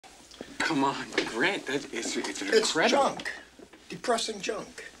come on, Grant. It's incredible. It's junk. Depressing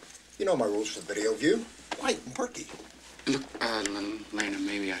junk. You know my rules for video view. Light and perky. Look, Lelaina,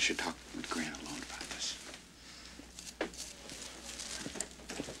 maybe I should talk with Grant alone about this.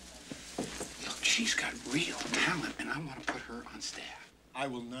 Look, she's got real talent, and I want to put her on staff. I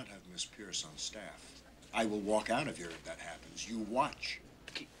will not have Miss Pierce on staff. I will walk out of here if that happens. You watch.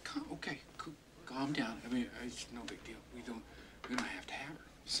 Okay, calm down. I mean, it's no big deal. We don't have to have her.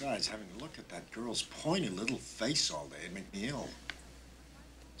 Besides, having to look at that girl's pointy little face all day, it'd make me ill.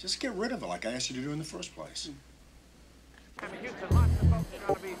 Just get rid of her like I asked you to do in the first place. I'm in Houston. Lots of folks are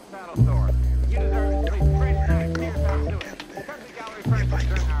going to be battle sore. You deserve at least great night. Here's how to do it. Curtain gallery furniture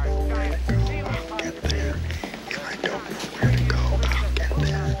during our giant ceiling Get there. If I don't know where to go, I'll get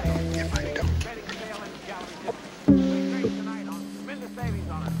there. If I don't. Tonight on tremendous savings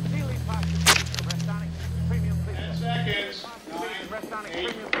on a ceiling box Restonic premium please. 10 seconds. 9, 8,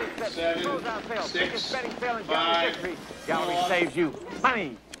 7, 6, 5, Gallery saves you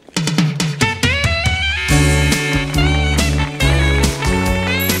money.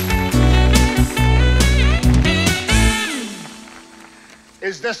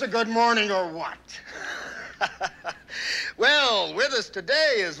 Is this a good morning or what? Well, with us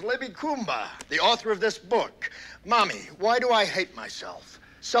today is Libby Kumba, the author of this book, Mommy, Why Do I Hate Myself?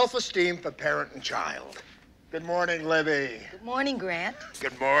 Self-Esteem for Parent and Child. Good morning, Libby. Good morning, Grant.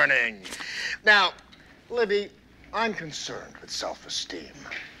 Good morning. Now, Libby, I'm concerned with self-esteem.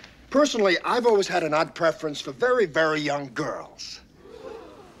 Personally, I've always had an odd preference for very, very young girls.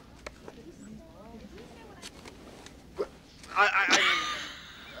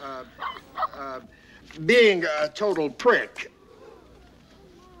 Being a total prick.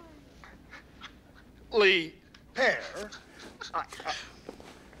 Lee Pear.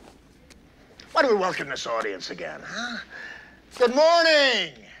 Why do we welcome this audience again, huh? Good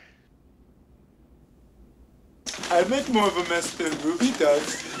morning. I make more of a mess than Ruby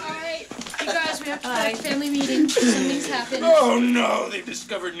does. All right, you guys, we have to have a family meeting. Something's happened. Oh no, they've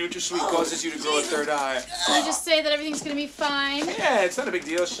discovered NutraSweet causes you to grow a third eye. Can I just say that everything's gonna be fine? Yeah, it's not a big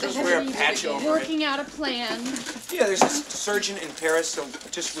deal. She'll just wear a patch over it. Working out a plan. Yeah, there's this surgeon in Paris, so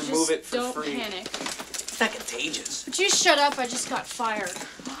just remove it for don't free. Panic. It's not contagious. But you shut up, I just got fired.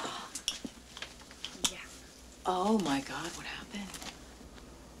 Yeah. Oh my God, what happened?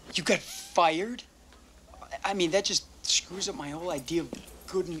 You got fired? I mean, that just screws up my whole idea of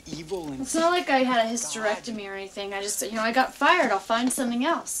good and evil and... It's not like I had a hysterectomy or anything. I just, I got fired. I'll find something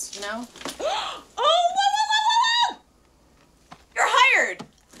else, you know? Oh, whoa! You're hired!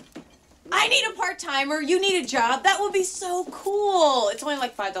 I need a part-timer. You need a job. That would be so cool. It's only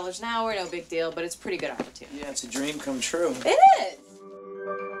like $5 an hour, no big deal, but it's a pretty good opportunity. Yeah, it's a dream come true. It is.